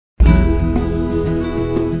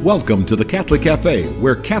Welcome to the Catholic Cafe,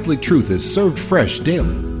 where Catholic truth is served fresh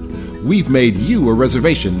daily. We've made you a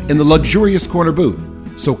reservation in the luxurious corner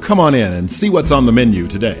booth, so come on in and see what's on the menu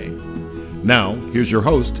today. Now, here's your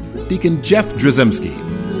host, Deacon Jeff Drzymski.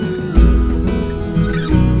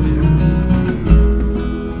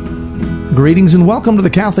 Greetings and welcome to the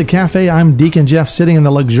Catholic Cafe. I'm Deacon Jeff, sitting in the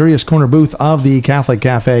luxurious corner booth of the Catholic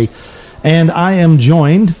Cafe, and I am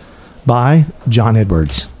joined by John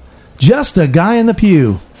Edwards. Just a guy in the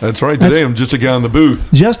pew. That's right. Today I'm just a guy in the booth.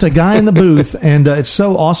 Just a guy in the booth, and it's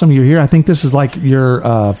so awesome you're here. I think this is like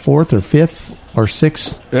your fourth or fifth or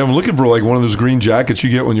sixth. Yeah, I'm looking for like one of those green jackets you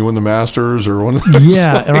get when you win the Masters or one of those.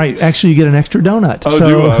 Yeah, right. Actually, you get an extra donut. Oh,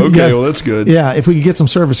 do I? Okay, yes, well, that's good. Yeah, if we could get some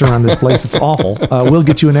service around this place, it's awful. We'll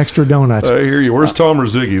get you an extra donut. I hear you. Where's Tom or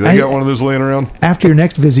Ziggy? They got one of those laying around? After your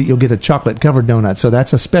next visit, you'll get a chocolate-covered donut, so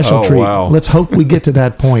that's a special treat. Wow. Let's hope we get to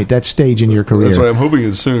that point, that stage in your career. That's right. I'm hoping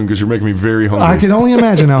it's soon because you're making me very hungry. I can only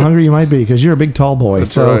imagine how hungry you might be because you're a big, tall boy.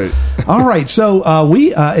 That's right. All right. So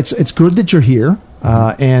it's good that you're here.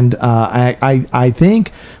 And I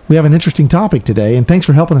think we have an interesting topic today, and thanks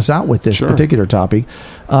for helping us out with this particular topic.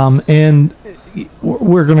 And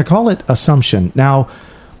we're going to call it Assumption. Now,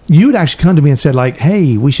 you would actually come to me and said, like,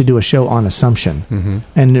 hey, we should do a show on Assumption. Mm-hmm.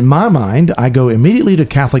 And in my mind, I go immediately to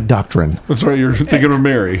Catholic doctrine. That's right. You're thinking of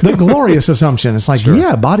Mary. The glorious Assumption. It's like,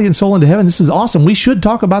 yeah, body and soul into heaven. This is awesome. We should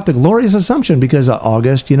talk about the glorious Assumption because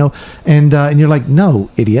August, and you're like, no,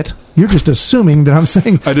 idiot. You're just assuming that I'm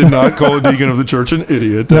saying... I did not call a deacon of the church an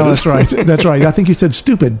idiot. That's right. That's right. I think you said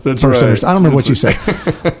stupid. That's right. I don't remember what you said.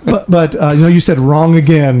 But you said wrong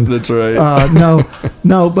again. That's right.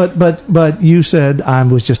 But you said I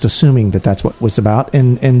was just assuming that that's what it was about.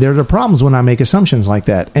 And there are problems when I make assumptions like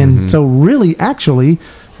that. And so really, actually,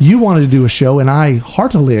 you wanted to do a show, and I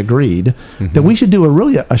heartily agreed that we should do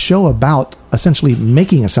a show about essentially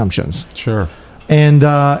making assumptions. Sure.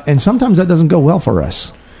 And sometimes that doesn't go well for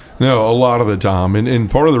us. No, a lot of the time.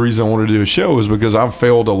 And part of the reason I wanted to do a show is because I've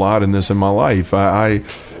failed a lot in this in my life.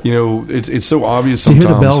 It's so obvious sometimes. Do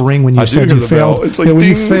you hear the bell ring when you said you failed? It's like when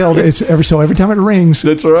ding. you failed, it's every time it rings.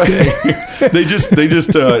 That's right. They just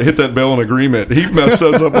hit that bell in agreement. He messed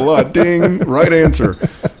us up a lot. Ding, right answer.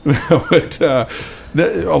 But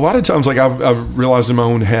a lot of times, like I've realized in my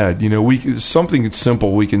own head, something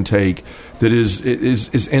simple we can take that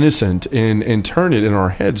is innocent and turn it in our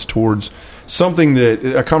heads towards something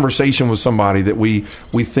a conversation with somebody that we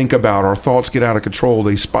think about. Our thoughts get out of control,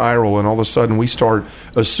 they spiral, and all of a sudden we start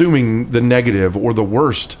assuming the negative or the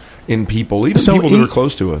worst in people, even people that are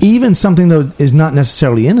close to us. Even something that is not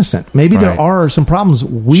necessarily innocent. Maybe there are some problems.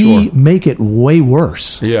 We make it way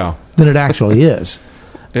worse than it actually is.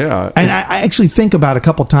 Yeah. And I actually think about a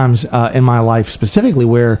couple times in my life specifically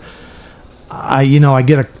where I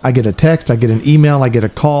get a text, I get an email, I get a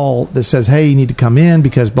call that says, "Hey, you need to come in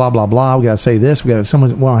because blah blah blah. We got to say this.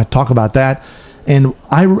 Someone want to talk about that," and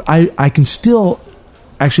I can still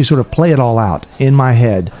actually sort of play it all out in my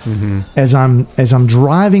head as I'm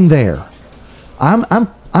driving there.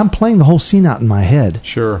 I'm playing the whole scene out in my head.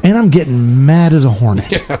 Sure. And I'm getting mad as a hornet.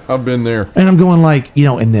 Yeah, I've been there. And I'm going like,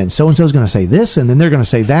 and then so-and-so is going to say this, and then they're going to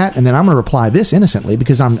say that, and then I'm going to reply this innocently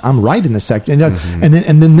because I'm right in this section. And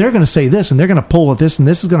then they're going to say this, and they're going to pull at this, and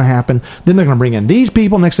this is going to happen. Then they're going to bring in these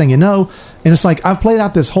people, next thing you know. And it's like I've played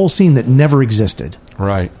out this whole scene that never existed.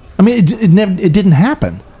 Right. I mean, it didn't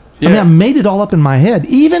happen. Yeah. I mean, I made it all up in my head.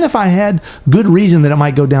 Even if I had good reason that it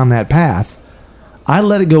might go down that path, I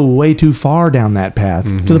let it go way too far down that path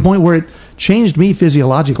to the point where it changed me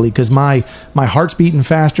physiologically because my heart's beating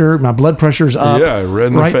faster, my blood pressure's up. Yeah, red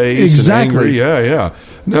in the face, exactly. And angry. Yeah.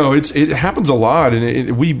 No, it happens a lot,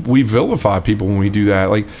 and we vilify people when we do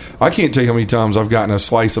that. Like, I can't tell you how many times I've gotten a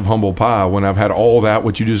slice of humble pie when I've had all that,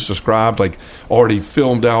 what you just described, like already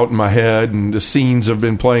filmed out in my head, and the scenes have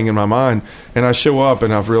been playing in my mind, and I show up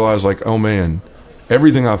and I've realized, like, oh man,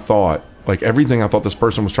 everything I thought this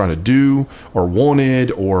person was trying to do or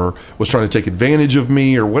wanted or was trying to take advantage of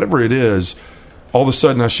me or whatever it is, all of a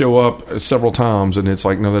sudden I show up several times and it's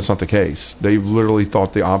like, no, that's not the case. They literally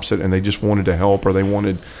thought the opposite and they just wanted to help or they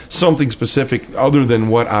wanted something specific other than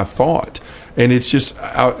what I thought. And it's just,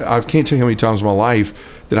 I can't tell you how many times in my life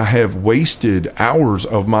that I have wasted hours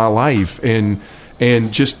of my life and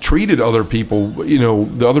just treated other people,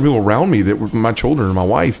 the other people around me that were my children and my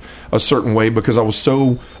wife a certain way because I was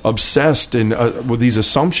so obsessed with these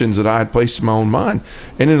assumptions that I had placed in my own mind.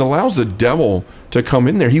 And it allows the devil to come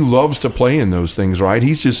in there. He loves to play in those things, right?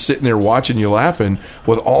 He's just sitting there watching you laughing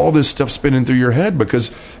with all this stuff spinning through your head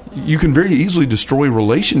because you can very easily destroy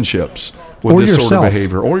relationships with this sort of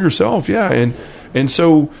behavior. Or yourself, yeah. And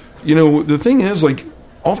so, the thing is, like,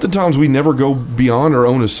 oftentimes we never go beyond our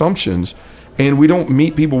own assumptions. and we don't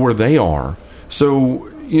meet people where they are. So,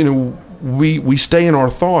 we stay in our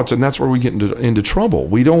thoughts, and that's where we get into trouble.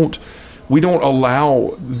 We don't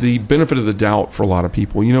allow the benefit of the doubt for a lot of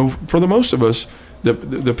people. For the most of us,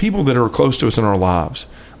 the people that are close to us in our lives,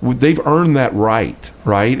 they've earned that right?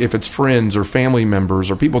 If it's friends or family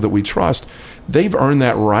members or people that we trust, they've earned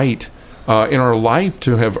that right in our life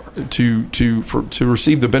to have to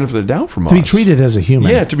receive the benefit of the doubt from us. To be treated as a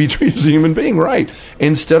human. Yeah, to be treated as a human being, right?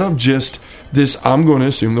 Instead of just this, I'm going to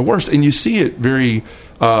assume the worst. And you see it very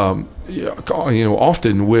often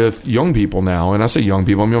with young people now. And I say young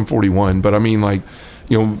people, I'm 41, but I mean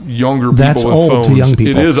younger people That's with old phones. To young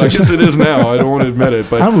people. It is. I guess it is now. I don't want to admit it,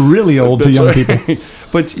 but I'm really old to young people.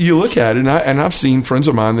 But you look at it, and I've seen friends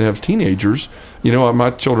of mine that have teenagers.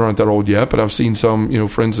 My children aren't that old yet, but I've seen some,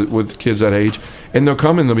 friends with kids that age, and they'll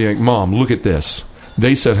come in and they'll be like, "Mom, look at this.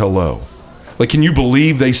 They said hello." Like, can you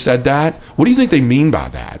believe they said that? What do you think they mean by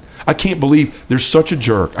that? I can't believe they're such a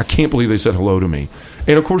jerk. I can't believe they said hello to me.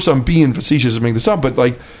 And of course, I'm being facetious and making this up, but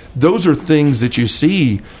those are things that you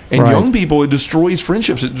see. And young people, it destroys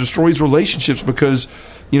friendships. It destroys relationships because,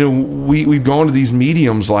 we've gone to these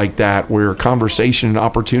mediums like that where conversation and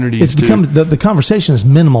opportunities. It's become the conversation is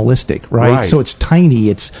minimalistic, right? So it's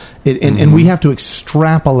tiny. And we have to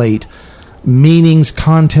extrapolate meanings,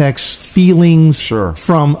 context, feelings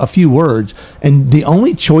from a few words, and the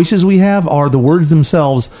only choices we have are the words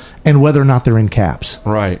themselves and whether or not they're in caps.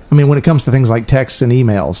 Right. I mean, when it comes to things like texts and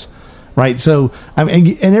emails, right? So,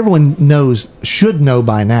 and everyone should know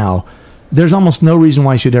by now, there's almost no reason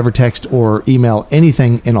why you should ever text or email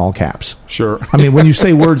anything in all caps. Sure. I mean, when you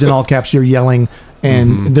say words in all caps, you're yelling,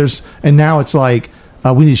 and and now it's like,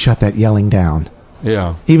 we need to shut that yelling down.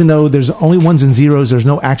 Yeah. Even though there's only ones and zeros, there's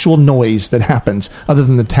no actual noise that happens other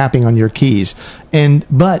than the tapping on your keys.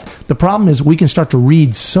 But the problem is we can start to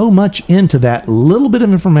read so much into that little bit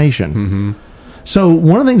of information. Mm-hmm. So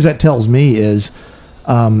one of the things that tells me is,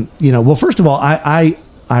 well, first of all, I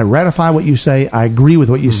ratify what you say. I agree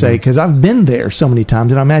with what you say because I've been there so many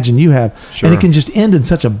times, and I imagine you have. Sure. And it can just end in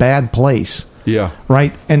such a bad place. Yeah.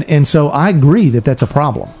 Right? And so I agree that that's a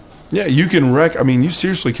problem. Yeah, you can you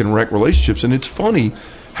seriously can wreck relationships. And it's funny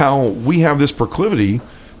how we have this proclivity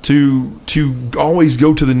to always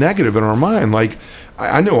go to the negative in our mind. Like,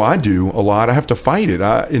 I know I do a lot. I have to fight it.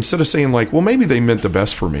 Instead of saying well, maybe they meant the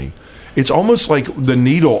best for me. It's almost like the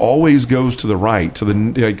needle always goes to the right, to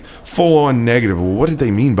the full-on negative. Well, what did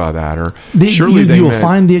they mean by that? Or surely you will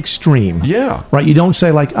find the extreme. Yeah. Right? You don't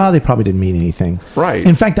say they probably didn't mean anything. Right.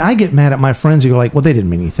 In fact, I get mad at my friends who go well, they didn't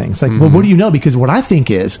mean anything. It's like, well, what do you know? Because what I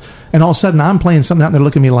think is, and all of a sudden I'm playing something out and they're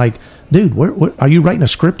looking at me like, dude, what are you writing a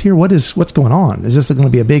script here? What's going on? Is this going to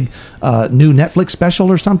be a big new Netflix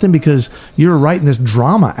special or something? Because you're writing this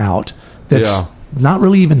drama out that's not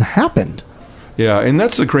really even happened. Yeah, and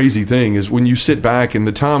that's the crazy thing is when you sit back and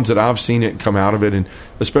the times that I've seen it come out of it, and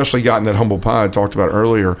especially gotten that humble pie I talked about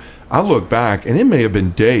earlier, I look back and it may have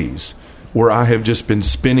been days where I have just been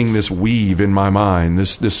spinning this weave in my mind,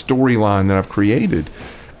 this storyline that I've created.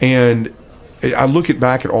 And I look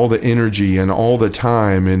back at all the energy and all the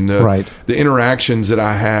time and the interactions that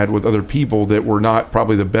I had with other people that were not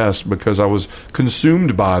probably the best because I was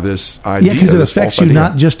consumed by this idea. Yeah, because it affects you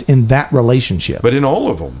not just in that relationship, but in all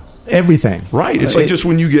of them. Everything. Right. It's like just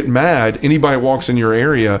when you get mad, anybody walks in your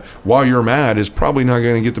area while you're mad is probably not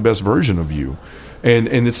going to get the best version of you. And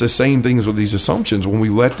it's the same things with these assumptions. When we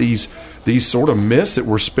let these sort of myths that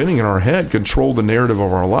we're spinning in our head control the narrative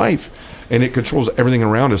of our life, and it controls everything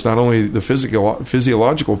around us, not only the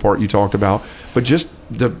physiological part you talked about, but just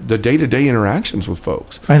the day-to-day interactions with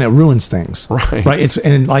folks. And it ruins things. Right.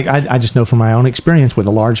 Right. I just know from my own experience with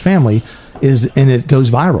a large family and it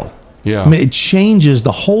goes viral. Yeah. I mean, it changes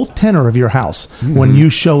the whole tenor of your house when you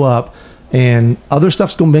show up and other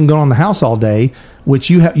stuff's been going on in the house all day, which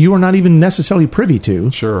you are not even necessarily privy to.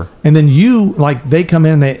 Sure. And then they come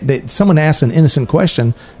in, someone asks an innocent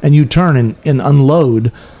question and you turn and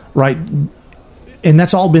unload, right? And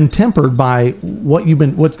that's all been tempered by when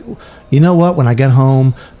I get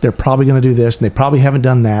home, they're probably going to do this and they probably haven't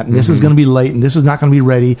done that. And this is going to be late and this is not going to be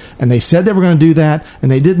ready. And they said they were going to do that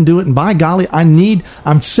and they didn't do it. And by golly,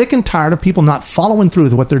 I'm sick and tired of people not following through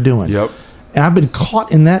with what they're doing. Yep. And I've been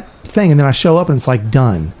caught in that thing. And then I show up and it's like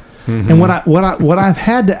done. And what I've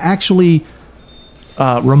had to actually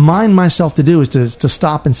remind myself to do is to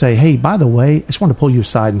stop and say, hey, by the way, I just want to pull you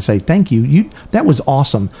aside and say, thank you. That was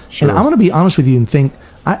awesome. Sure. And I'm going to be honest with you and think,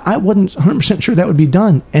 I wasn't 100% sure that would be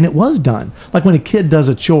done. And it was done. Like when a kid does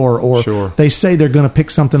a chore or they say they're going to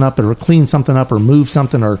pick something up or clean something up or move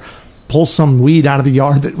something or pull some weed out of the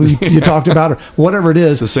yard that you talked about, or whatever it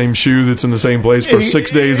is. The same shoe that's in the same place for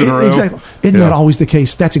 6 days in a row. Exactly. Isn't that always the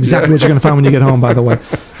case? That's exactly what you're going to find when you get home, by the way.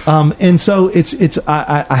 And so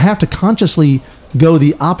I have to consciously go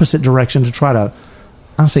the opposite direction to try to,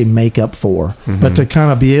 I don't say make up for, but to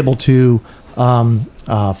kind of be able to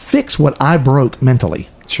fix what I broke mentally.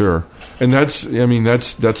 Sure. And that's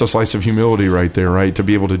a slice of humility right there, right? To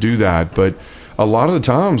be able to do that. But a lot of the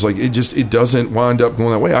times, like, it doesn't wind up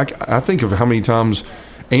going that way. I think of how many times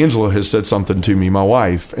Angela has said something to me, my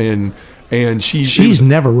wife, and she's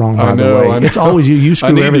never wrong, by the way. It's always you screw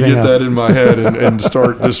everything up. I need to get that in my head and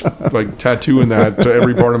start just like tattooing that to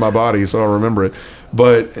every part of my body so I'll remember it.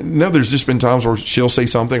 But no, there's just been times where she'll say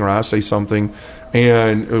something or I say something,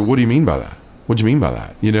 and what do you mean by that? What do you mean by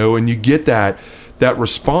that? And you get that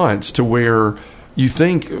response to where you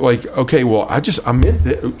think like, okay, well, I meant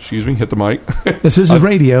that. Excuse me, hit the mic. This is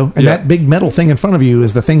radio, and that big metal thing in front of you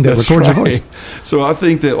is the thing that records your voice. So I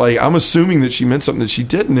think that, like, I'm assuming that she meant something that she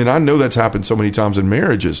didn't, and I know that's happened so many times in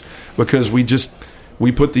marriages because we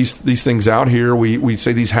put these things out here. We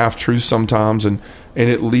say these half truths sometimes, and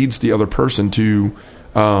it leads the other person to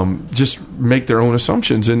just make their own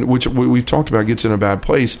assumptions, and which we've talked about gets in a bad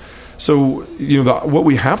place. So, what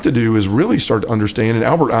we have to do is really start to understand, and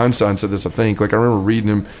Albert Einstein said this, I think, like I remember reading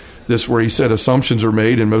him this where he said assumptions are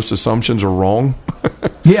made and most assumptions are wrong.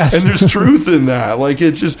 Yes. And there's truth in that. Like,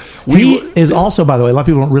 it's just... He is also, by the way, a lot of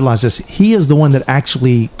people don't realize this, he is the one that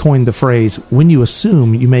actually coined the phrase, when you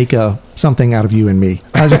assume, you make something out of you and me.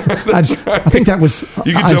 I think that was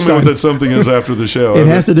You can Einstein. tell me what that something is after the show. It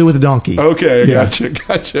has to do with a donkey. Okay,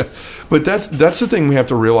 gotcha. But that's the thing we have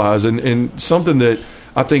to realize, and something that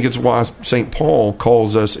I think it's why St. Paul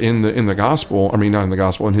calls us in the gospel, I mean, not in the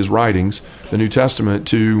gospel, in his writings, the New Testament,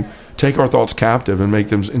 to take our thoughts captive and make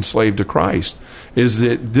them enslaved to Christ, is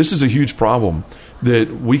that this is a huge problem,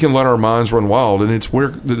 that we can let our minds run wild, and it's where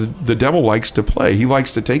the devil likes to play. He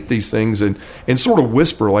likes to take these things and sort of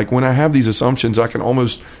whisper. Like, when I have these assumptions, I can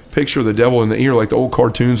almost picture the devil in the ear, like the old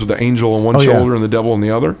cartoons with the angel on one shoulder and the devil on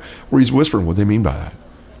the other, where he's whispering, what do they mean by that?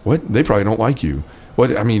 What? They probably don't like you. What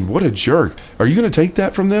a jerk. Are you going to take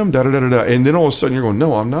that from them? Da-da-da-da-da. And then all of a sudden you're going,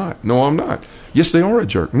 no, I'm not. No, I'm not. Yes, they are a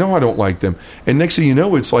jerk. No, I don't like them. And next thing you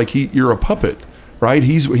know, it's like you're a puppet, right?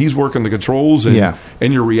 He's working the controls, and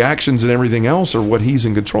your reactions and everything else are what he's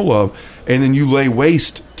in control of. And then you lay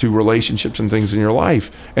waste to relationships and things in your life.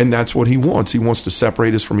 And that's what he wants. He wants to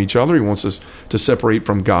separate us from each other. He wants us to separate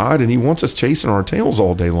from God. And he wants us chasing our tails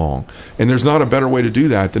all day long. And there's not a better way to do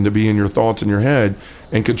that than to be in your thoughts in your head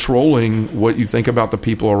and controlling what you think about the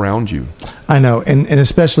people around you. I know. And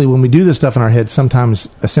especially when we do this stuff in our head, sometimes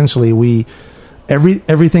essentially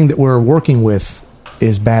everything that we're working with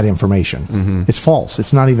is bad information. Mm-hmm. It's false.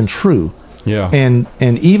 It's not even true. Yeah. And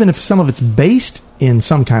even if some of it's based in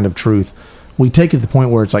some kind of truth, we take it to the point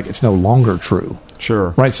where it's like it's no longer true. Sure.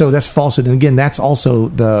 Right. So that's falsehood. And again, that's also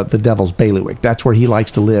the devil's bailiwick. That's where he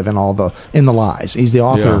likes to live in the lies. He's the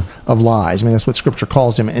author of lies. I mean, that's what Scripture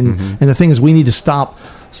calls him. And and the thing is, we need to stop.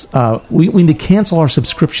 We need to cancel our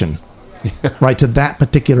subscription, right, to that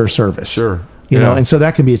particular service. Sure. You know, and so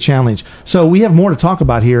that can be a challenge. So we have more to talk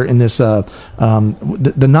about here in this, the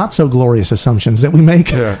not so glorious assumptions that we make.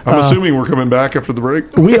 Yeah. I'm assuming we're coming back after the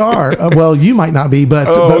break. We are. Well, you might not be, but,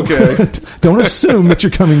 okay. Don't assume that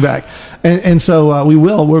you're coming back. And so we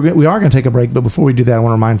will. We are going to take a break, but before we do that, I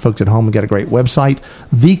want to remind folks at home we got a great website,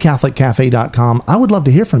 thecatholiccafe.com. I would love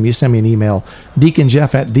to hear from you. Send me an email,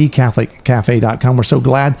 deaconjeff@thecatholiccafe.com. We're so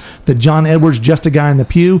glad that John Edwards, just a guy in the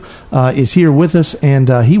pew, is here with us, and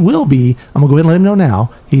he will be. I'm going to go ahead and let him know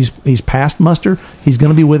now. He's past muster. He's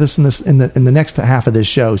going to be with us in the next half of this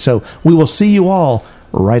show. So we will see you all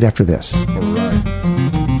right after this. All right.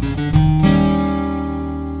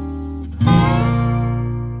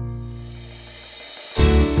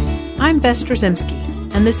 I'm Bess Drzymski,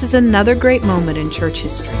 and this is another great moment in church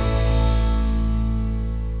history.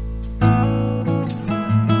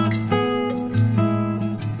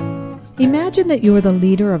 Imagine that you are the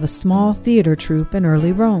leader of a small theater troupe in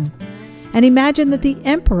early Rome, and imagine that the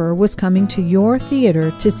emperor was coming to your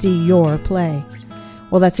theater to see your play.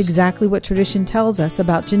 Well, that's exactly what tradition tells us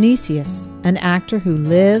about Genesius, an actor who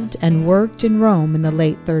lived and worked in Rome in the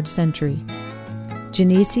late 3rd century.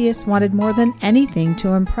 Genesius wanted more than anything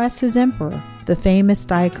to impress his emperor, the famous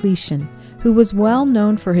Diocletian, who was well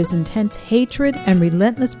known for his intense hatred and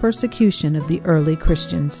relentless persecution of the early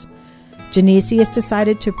Christians. Genesius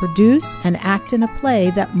decided to produce and act in a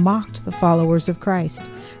play that mocked the followers of Christ,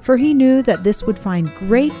 for he knew that this would find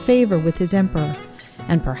great favor with his emperor,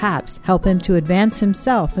 and perhaps help him to advance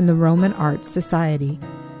himself in the Roman arts society.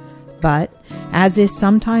 But, as is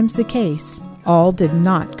sometimes the case, all did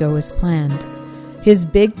not go as planned. His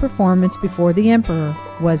big performance before the emperor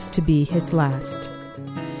was to be his last.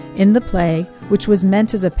 In the play, which was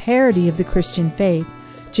meant as a parody of the Christian faith,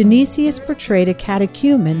 Genesius portrayed a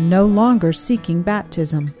catechumen no longer seeking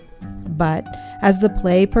baptism. But as the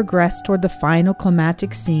play progressed toward the final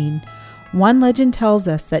climactic scene, one legend tells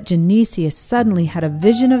us that Genesius suddenly had a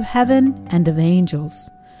vision of heaven and of angels.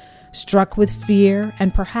 Struck with fear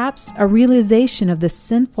and perhaps a realization of the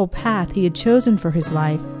sinful path he had chosen for his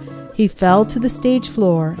life, he fell to the stage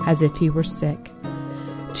floor as if he were sick.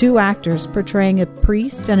 2 actors portraying a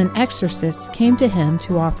priest and an exorcist came to him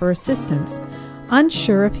to offer assistance,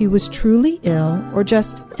 unsure if he was truly ill or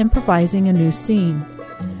just improvising a new scene.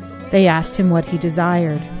 They asked him what he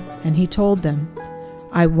desired, and he told them,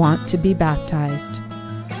 "I want to be baptized."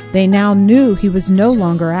 They now knew he was no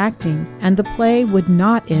longer acting, and the play would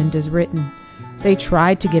not end as written. They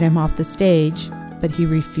tried to get him off the stage, but he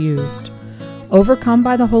refused. Overcome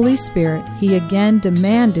by the Holy Spirit, he again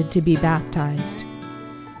demanded to be baptized.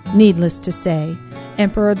 Needless to say,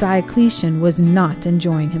 Emperor Diocletian was not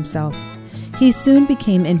enjoying himself. He soon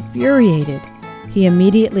became infuriated. He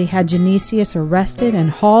immediately had Genesius arrested and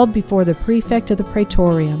hauled before the prefect of the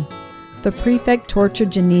praetorium. The prefect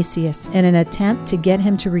tortured Genesius in an attempt to get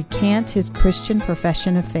him to recant his Christian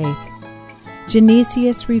profession of faith.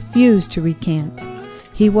 Genesius refused to recant.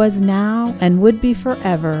 He was now and would be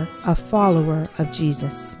forever a follower of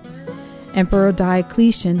Jesus. Emperor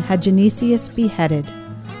Diocletian had Genesius beheaded.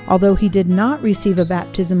 Although he did not receive a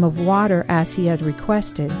baptism of water as he had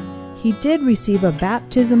requested, he did receive a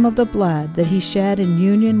baptism of the blood that he shed in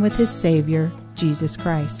union with his Savior, Jesus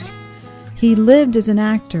Christ. He lived as an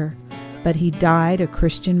actor, but he died a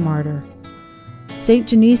Christian martyr. St.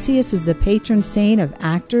 Genesius is the patron saint of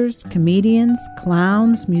actors, comedians,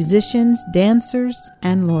 clowns, musicians, dancers,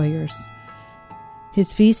 and lawyers.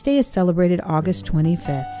 His feast day is celebrated August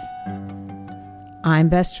 25th. I'm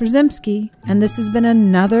Bess Trzymski, and this has been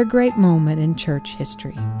another great moment in church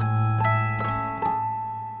history.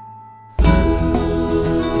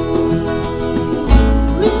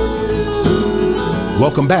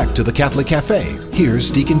 Welcome back to the Catholic Cafe.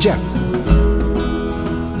 Here's Deacon Jeff.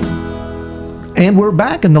 And we're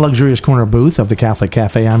back in the luxurious corner booth of the Catholic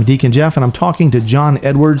Cafe. I'm Deacon Jeff, and I'm talking to John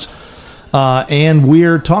Edwards, and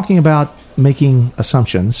we're talking about making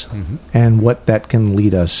assumptions and what that can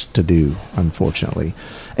lead us to do, unfortunately.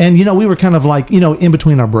 And, we were kind of like, in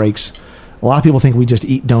between our breaks, a lot of people think we just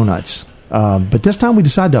eat donuts. But this time we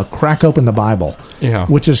decided to crack open the Bible,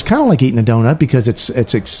 which is kind of like eating a donut because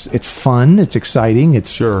it's fun, it's exciting,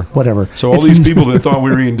 it's whatever. So all these people that thought we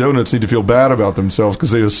were eating donuts need to feel bad about themselves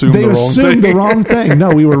because they assumed the wrong thing.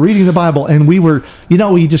 No, we were reading the Bible, and we were,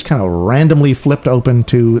 we just kind of randomly flipped open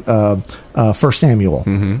to 1 Samuel.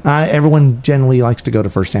 Everyone generally likes to go to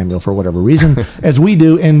 1 Samuel for whatever reason, as we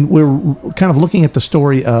do, and we're kind of looking at the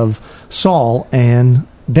story of Saul and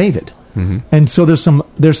David. And so there's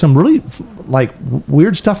some really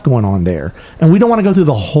weird stuff going on there, and we don't want to go through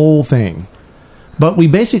the whole thing, but we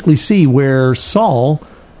basically see where Saul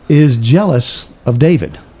is jealous of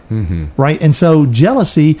David, right? And so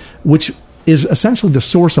jealousy, which is essentially the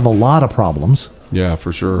source of a lot of problems. Yeah,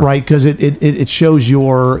 for sure. Right, because it shows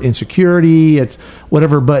your insecurity, it's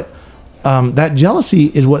whatever, but that jealousy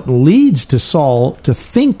is what leads to Saul to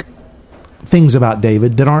think things about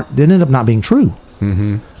David that end up not being true.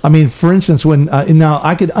 I mean, for instance, when now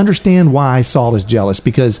I could understand why Saul is jealous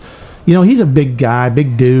because, he's a big guy,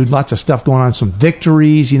 big dude, lots of stuff going on, some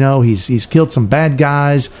victories, he's killed some bad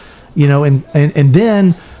guys, and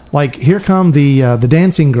then here come the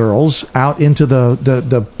dancing girls out into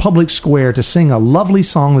the public square to sing a lovely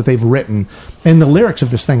song that they've written, and the lyrics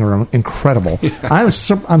of this thing are incredible. I'm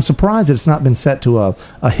surprised that it's not been set to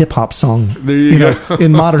a hip hop song, there you go.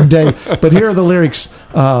 In modern day. But here are the lyrics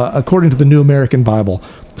according to the New American Bible.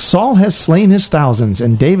 Saul has slain his thousands,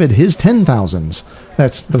 and David his 10,000s.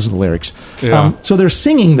 Those are the lyrics. Yeah. So they're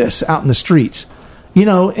singing this out in the streets,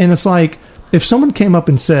 and it's like, if someone came up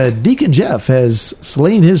and said, Deacon Jeff has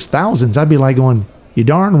slain his thousands, I'd be like going, you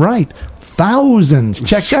darn right. Thousands.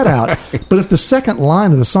 Check that out. But if the second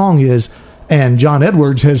line of the song is, and John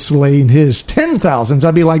Edwards has slain his 10,000s,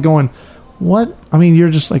 I'd be like going, what? I mean, you're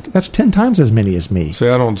just like, that's 10 times as many as me. See,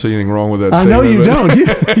 I don't see anything wrong with that I know you don't.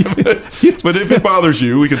 But if it bothers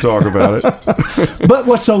you, we can talk about it. But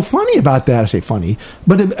what's so funny about that, I say funny,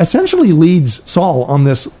 but it essentially leads Saul on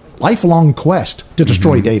this lifelong quest to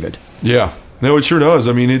destroy David. Yeah. No, it sure does.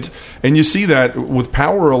 I mean, and you see that with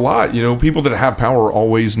power a lot. You know, people that have power are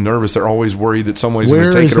always nervous. They're always worried that somebody's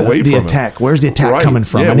going to take it away from them. Where's the attack coming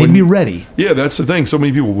from? I need to be ready. Yeah, that's the thing. So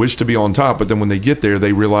many people wish to be on top, but then when they get there,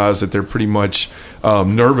 they realize that they're pretty much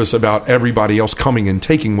nervous about everybody else coming and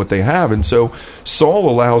taking what they have. And so Saul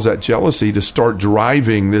allows that jealousy to start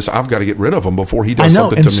driving this, I've got to get rid of him before he does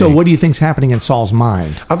something to me. And so what do you think's happening in Saul's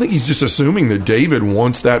mind? I think he's just assuming that David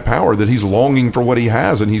wants that power, that he's longing for what he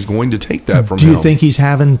has, and he's going to take that from him. Do you think he's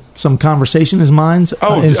having some conversation in his mind,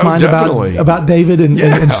 about David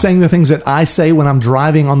and saying the things that I say when I'm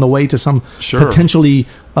driving on the way to some potentially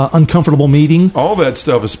uncomfortable meeting? All that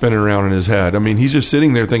stuff is spinning around in his head. I mean, he's just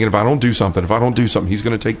sitting there thinking, if I don't do something, he's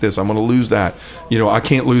going to take this. I'm going to lose that. You know, I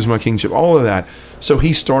can't lose my kingship. All of that. So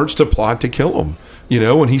he starts to plot to kill him. You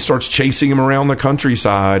know, and he starts chasing him around the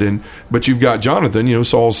countryside. But you've got Jonathan, you know,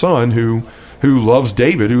 Saul's son, who loves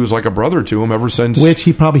David, who is like a brother to him ever since. Which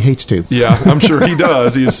he probably hates too. Yeah, I'm sure he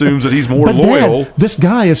does. He assumes that he's more loyal. Dad, this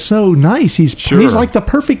guy is so nice. He's like the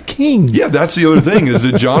perfect king. Yeah, that's the other thing, is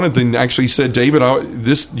that Jonathan actually said, David,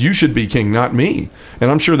 you should be king, not me. And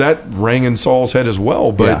I'm sure that rang in Saul's head as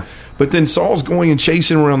well. But then Saul's going and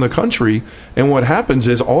chasing around the country, and what happens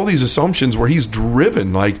is all these assumptions where he's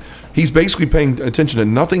driven, like he's basically paying attention to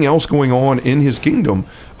nothing else going on in his kingdom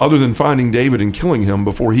other than finding David and killing him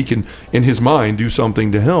before he can, in his mind, do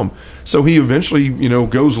something to him. So he eventually, you know,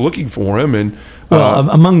 goes looking for him, and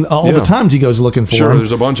among all the times he goes looking for him, sure,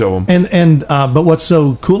 there's a bunch of them. But what's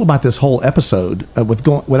so cool about this whole episode,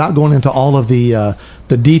 without going into all of the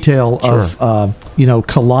detail of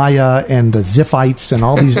Kaliah and the Ziphites and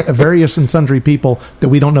all these various and sundry people that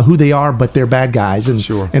we don't know who they are, but they're bad guys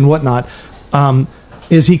and whatnot,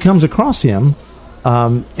 is he comes across him,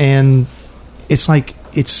 and it's like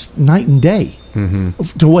it's night and day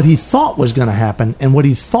to what he thought was going to happen and what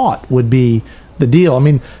he thought would be the deal. I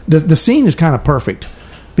mean, the scene is kind of perfect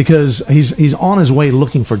because he's on his way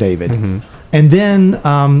looking for David, and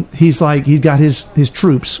then he's got his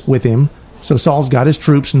troops with him. So Saul's got his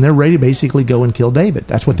troops, and they're ready to basically go and kill David.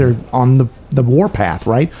 That's what they're on the war path,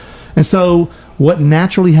 right? And so what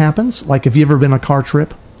naturally happens, like if you've ever been on a car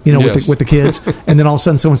trip, you know, with the kids, and then all of a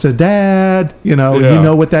sudden someone says, "Dad," you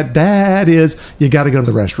know what that dad is. You got to go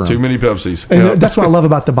to the restroom. Too many Pepsis. And that's what I love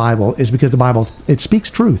about the Bible, is because the Bible, it speaks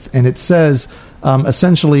truth, and it says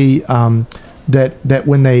essentially that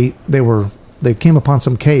when they came upon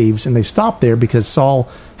some caves and they stopped there because Saul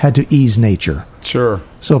had to ease nature. Sure.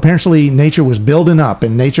 So apparently nature was building up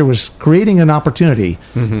and nature was creating an opportunity,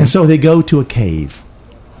 and so they go to a cave.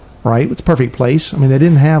 Right, it's a perfect place. I mean, they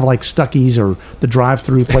didn't have like Stuckey's or the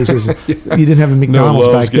drive-through places. You didn't have a McDonald's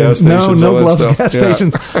back then. No Love's gas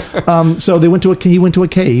stations. So he went to a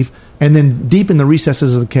cave, and then deep in the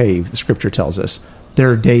recesses of the cave, the Scripture tells us,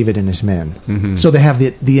 there are David and his men. So they have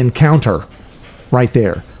the encounter right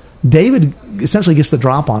there. David essentially gets the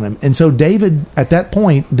drop on him, and so David at that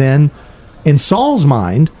point, then in Saul's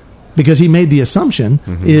mind, because he made the assumption,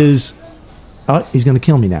 is he's going to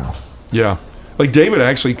kill me now. Yeah. Like David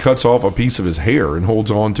actually cuts off a piece of his hair and holds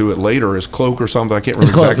on to it later, his cloak or something. I can't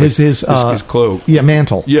remember exactly. His cloak. Yeah,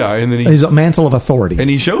 mantle. Yeah, and then his mantle of authority. And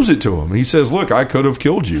he shows it to him. He says, "Look, I could have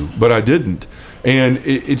killed you, but I didn't." And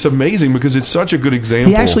it's amazing because it's such a good example.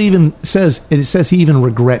 He actually even says he even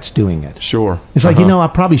regrets doing it. Sure. It's like, I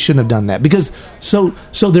probably shouldn't have done that, because so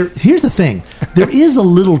there. Here's the thing: there is a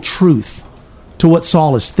little truth to what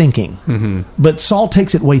Saul is thinking, but Saul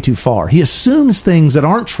takes it way too far. He assumes things that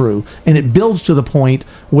aren't true, and it builds to the point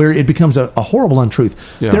where it becomes a horrible untruth.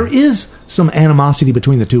 Yeah. There is some animosity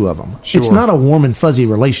between the two of them. Sure. It's not a warm and fuzzy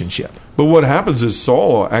relationship. But what happens is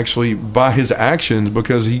Saul actually, by his actions,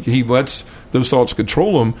 because he lets those thoughts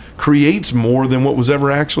control him, creates more than what was ever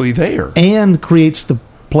actually there. And creates the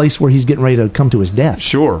place where he's getting ready to come to his death.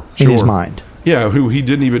 Sure. In his mind. Yeah, who he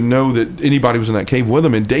didn't even know that anybody was in that cave with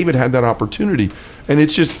him, and David had that opportunity. And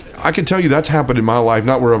it's just, I can tell you that's happened in my life,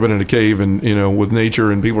 not where I've been in a cave and, with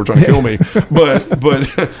nature and people are trying to kill me, but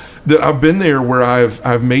that I've been there where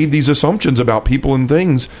I've made these assumptions about people and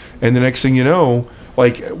things, and the next thing you know,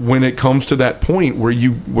 like when it comes to that point where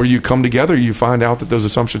you come together, you find out that those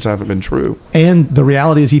assumptions haven't been true. And the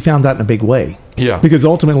reality is he found out in a big way. Yeah. Because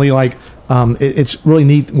ultimately, it's really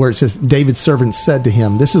neat where it says David's servant said to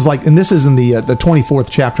him, this is in the 24th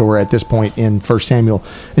chapter, we're at this point in 1 Samuel,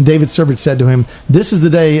 and David's servant said to him, this is the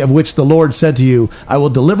day of which the Lord said to you, I will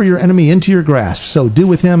deliver your enemy into your grasp, so do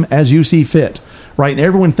with him as you see fit. Right? And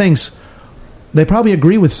everyone thinks, they probably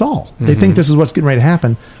agree with Saul. They think this is what's getting ready to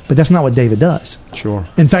happen, but that's not what David does. Sure.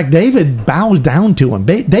 In fact, David bows down to him.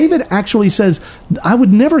 David actually says, I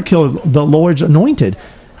would never kill the Lord's anointed.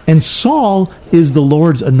 And Saul is the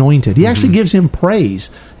Lord's anointed. He actually gives him praise,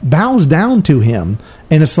 bows down to him,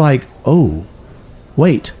 and it's like, oh,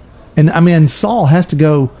 wait. And I mean, Saul has to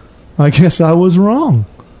go, I guess I was wrong.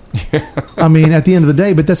 I mean, at the end of the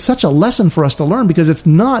day, but that's such a lesson for us to learn because it's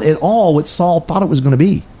not at all what Saul thought it was going to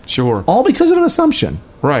be. Sure. All because of an assumption.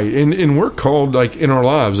 Right. And we're called, like in our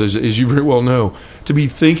lives, as you very well know, to be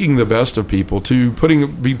thinking the best of people, to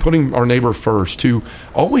be putting our neighbor first, to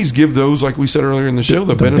always give those, like we said earlier in the show,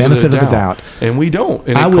 the benefit of the doubt. And we don't.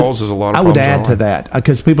 And it causes a lot of problems. I would add to that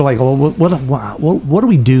because people are like, well, what do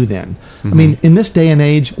we do then? I mean, in this day and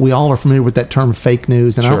age, we all are familiar with that term fake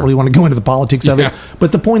news, and I don't really want to go into the politics of it.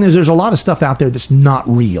 But the point is, there's a lot of stuff out there that's not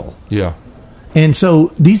real. Yeah. And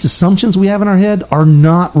so these assumptions we have in our head are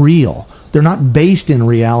not real. They're not based in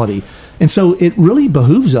reality. And so it really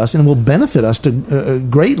behooves us and will benefit us to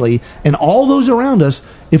greatly and all those around us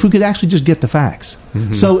if we could actually just get the facts.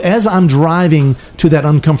 So as I'm driving to that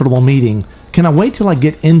uncomfortable meeting, can I wait till I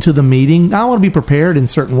get into the meeting? Now, I want to be prepared in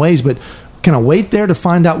certain ways, but can I wait there to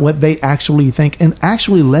find out what they actually think and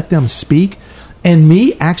actually let them speak? And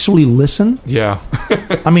me actually listen. Yeah.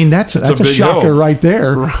 I mean, that's a shocker right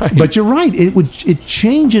there. Right. But you're right. It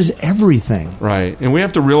changes everything. Right. And we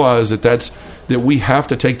have to realize that we have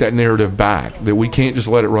to take that narrative back, that we can't just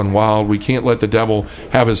let it run wild. We can't let the devil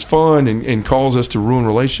have his fun and cause us to ruin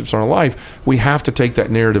relationships in our life. We have to take that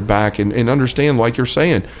narrative back and understand, like you're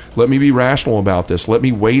saying, let me be rational about this. Let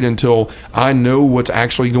me wait until I know what's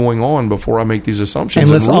actually going on before I make these assumptions.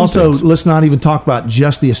 And let's not even talk about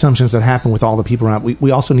just the assumptions that happen with all the people around.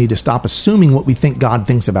 We also need to stop assuming what we think God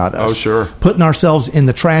thinks about us. Oh, sure. Putting ourselves in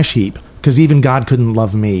the trash heap. Because even God couldn't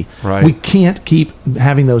love me. Right. We can't keep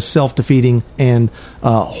having those self-defeating and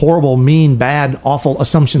horrible, mean, bad, awful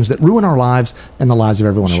assumptions that ruin our lives and the lives of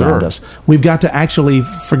everyone around us. We've got to actually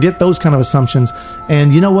forget those kind of assumptions.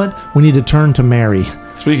 And you know what? We need to turn to Mary.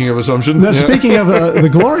 Speaking of assumption. Speaking of the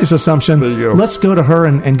glorious assumption, there you go. Let's go to her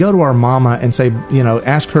and go to our mama and say,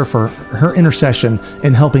 ask her for her intercession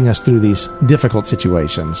in helping us through these difficult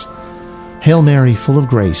situations. Hail Mary, full of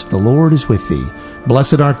grace, the Lord is with thee.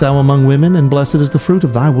 Blessed art thou among women, and blessed is the fruit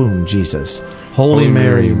of thy womb, Jesus. Holy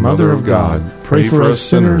Mary, Mother of God, pray for us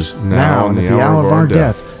sinners, now and at the hour of our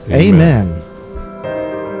death. Amen.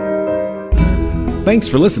 Thanks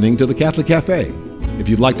for listening to the Catholic Cafe. If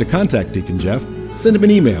you'd like to contact Deacon Jeff, send him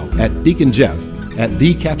an email at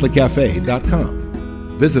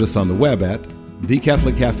deaconjeff@thecatholiccafe.com. Visit us on the web at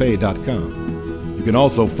thecatholiccafe.com. You can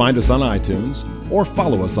also find us on iTunes or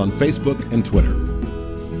follow us on Facebook and Twitter.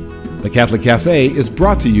 The Catholic Cafe is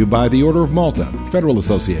brought to you by the Order of Malta, Federal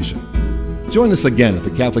Association. Join us again at the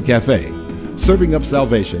Catholic Cafe, serving up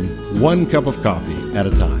salvation one cup of coffee at a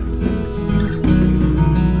time.